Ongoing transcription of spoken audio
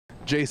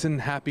Jason,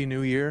 Happy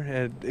New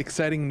Year.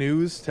 Exciting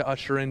news to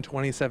usher in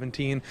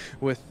 2017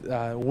 with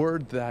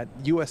word that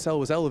USL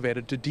was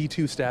elevated to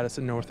D2 status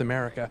in North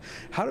America.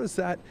 How does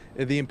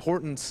the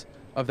importance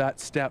of that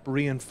step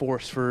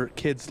reinforce for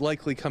kids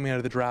likely coming out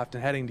of the draft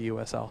and heading to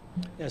USL?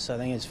 Yes, I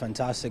think it's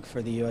fantastic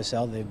for the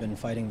USL. They've been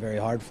fighting very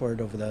hard for it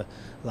over the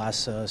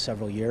last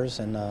several years,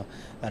 and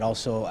that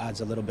also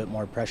adds a little bit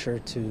more pressure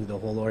to the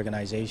whole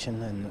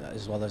organization and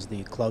as well as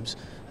the clubs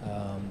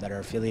that are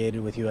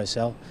affiliated with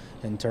USL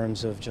in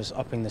terms of just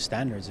upping the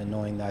standards and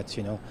knowing that,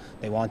 you know,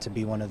 they want to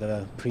be one of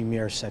the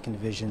premier second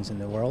divisions in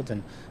the world,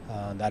 and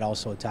that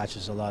also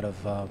attaches a lot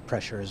of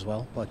pressure as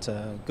well, but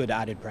good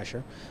added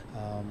pressure.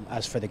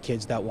 As for the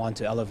kids that want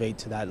to elevate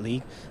to that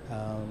league,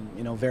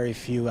 you know, very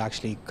few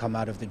actually come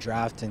out of the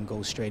draft and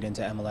go straight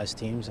into MLS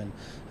teams, and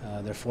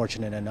they're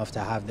fortunate enough to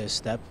have this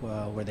step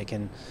where they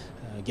can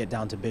get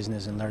down to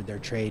business and learn their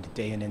trade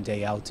day in and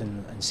day out,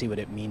 and see what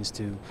it means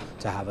to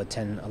have a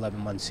 10-11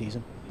 month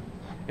season.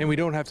 And we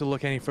don't have to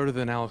look any further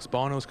than Alex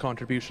Bono's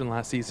contribution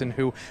last season,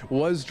 who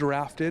was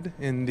drafted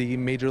in the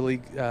Major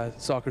League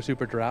Soccer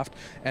SuperDraft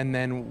and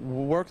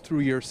then worked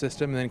through your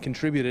system and then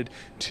contributed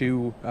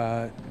to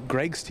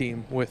Greg's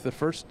team with the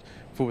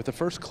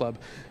first club.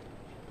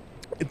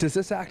 Does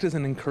this act as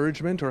an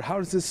encouragement, or how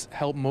does this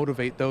help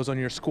motivate those on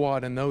your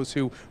squad and those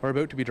who are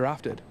about to be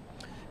drafted?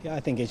 Yeah, I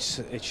think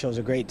it shows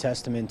a great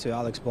testament to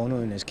Alex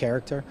Bono and his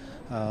character.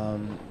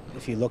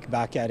 If you look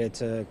back at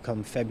it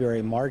come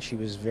February, March, he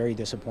was very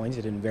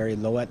disappointed and very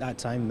low at that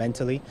time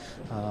mentally,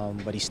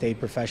 but he stayed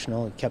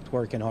professional, kept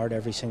working hard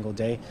every single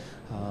day,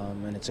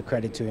 and it's a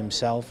credit to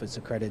himself, it's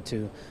a credit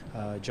to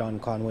John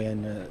Conway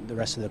and the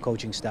rest of the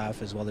coaching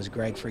staff, as well as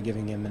Greg, for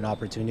giving him an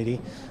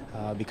opportunity,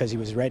 because he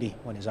was ready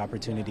when his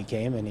opportunity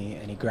came, and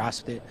he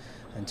grasped it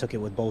and took it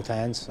with both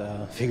hands,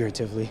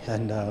 figuratively,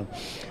 and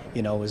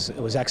you know, it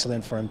was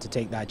excellent for him to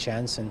take that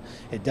chance, and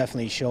it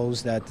definitely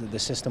shows that the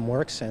system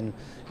works. And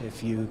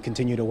if you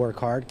continue to work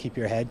hard, keep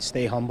your head,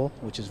 stay humble,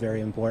 which is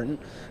very important,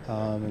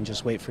 and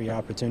just wait for your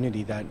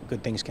opportunity, that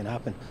good things can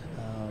happen.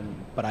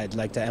 But I'd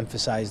like to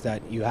emphasize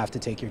that you have to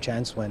take your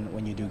chance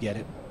when you do get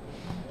it.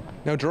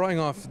 Now, drawing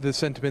off the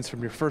sentiments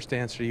from your first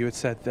answer, you had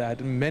said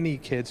that many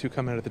kids who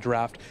come out of the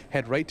draft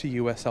head right to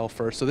USL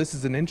first. So this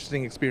is an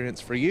interesting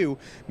experience for you,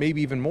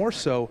 maybe even more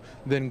so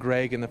than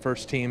Greg and the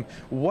first team.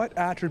 What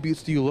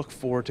attributes do you look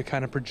for to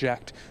kind of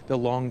project the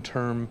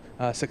long-term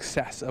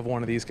success of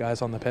one of these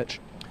guys on the pitch?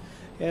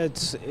 Yeah,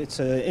 it's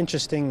an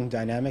interesting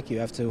dynamic. You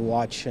have to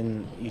watch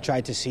and you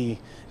try to see,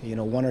 you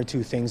know, one or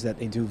two things that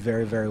they do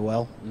very, very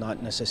well.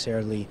 Not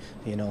necessarily,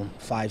 you know,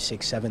 5,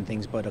 6, 7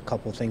 things, but a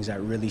couple things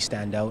that really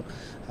stand out.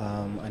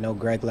 I know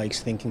Greg likes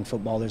thinking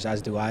footballers,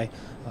 as do I,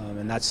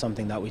 and that's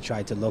something that we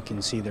try to look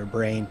and see their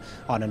brain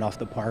on and off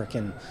the park.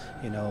 And,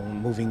 you know,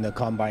 moving the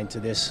combine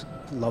to this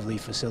lovely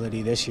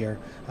facility this year,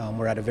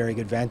 we're at a very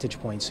good vantage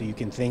point, so you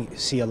can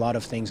see a lot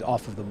of things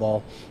off of the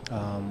ball,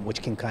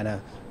 which can kind of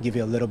give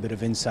you a little bit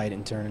of insight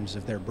in terms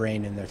of their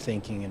brain and their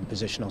thinking and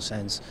positional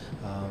sense,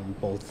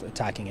 both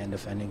attacking and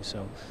defending.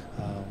 So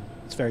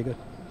it's very good.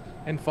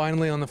 And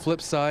finally, on the flip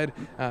side,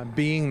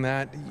 being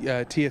that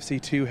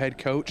TFC2 head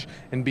coach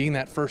and being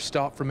that first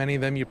stop for many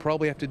of them, you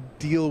probably have to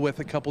deal with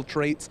a couple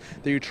traits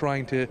that you're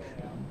trying to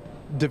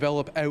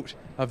develop out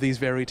of these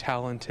very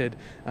talented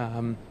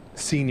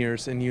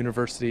seniors in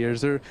university.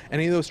 Is there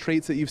any of those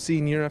traits that you've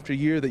seen year after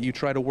year that you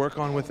try to work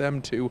on with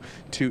them to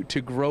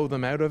grow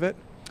them out of it?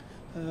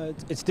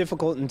 It's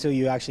difficult until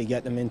you actually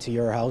get them into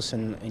your house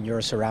and your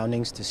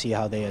surroundings to see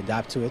how they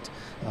adapt to it.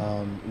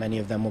 Many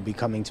of them will be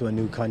coming to a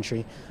new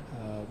country,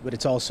 but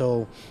it's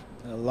also,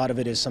 a lot of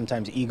it is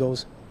sometimes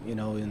egos, you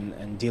know,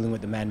 and dealing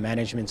with the man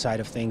management side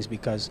of things,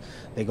 because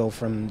they go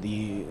from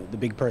the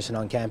big person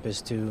on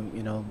campus to,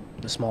 you know,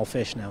 the small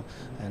fish now,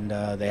 and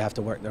they have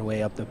to work their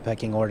way up the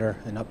pecking order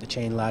and up the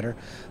chain ladder,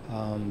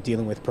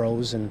 dealing with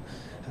pros, and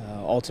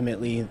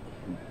ultimately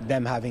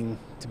them having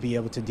to be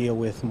able to deal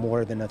with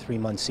more than a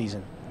 3-month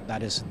season.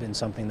 That has been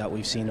something that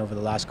we've seen over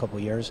the last couple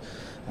of years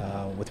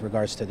with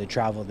regards to the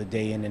travel, the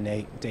day in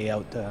and day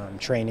out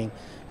training,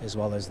 as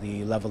well as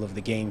the level of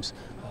the games,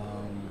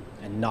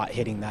 and not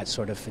hitting that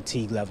sort of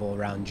fatigue level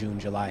around June,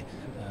 July,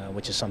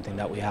 which is something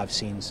that we have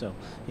seen. So,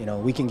 you know,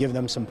 we can give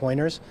them some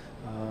pointers,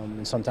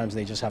 and sometimes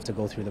they just have to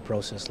go through the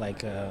process like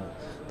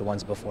the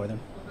ones before them.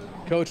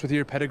 Coach, with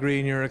your pedigree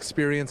and your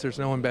experience, there's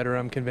no one better,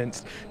 I'm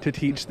convinced, to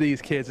teach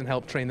these kids and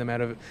help train them out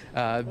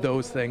of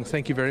those things.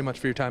 Thank you very much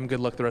for your time.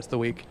 Good luck the rest of the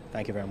week.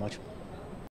 Thank you very much.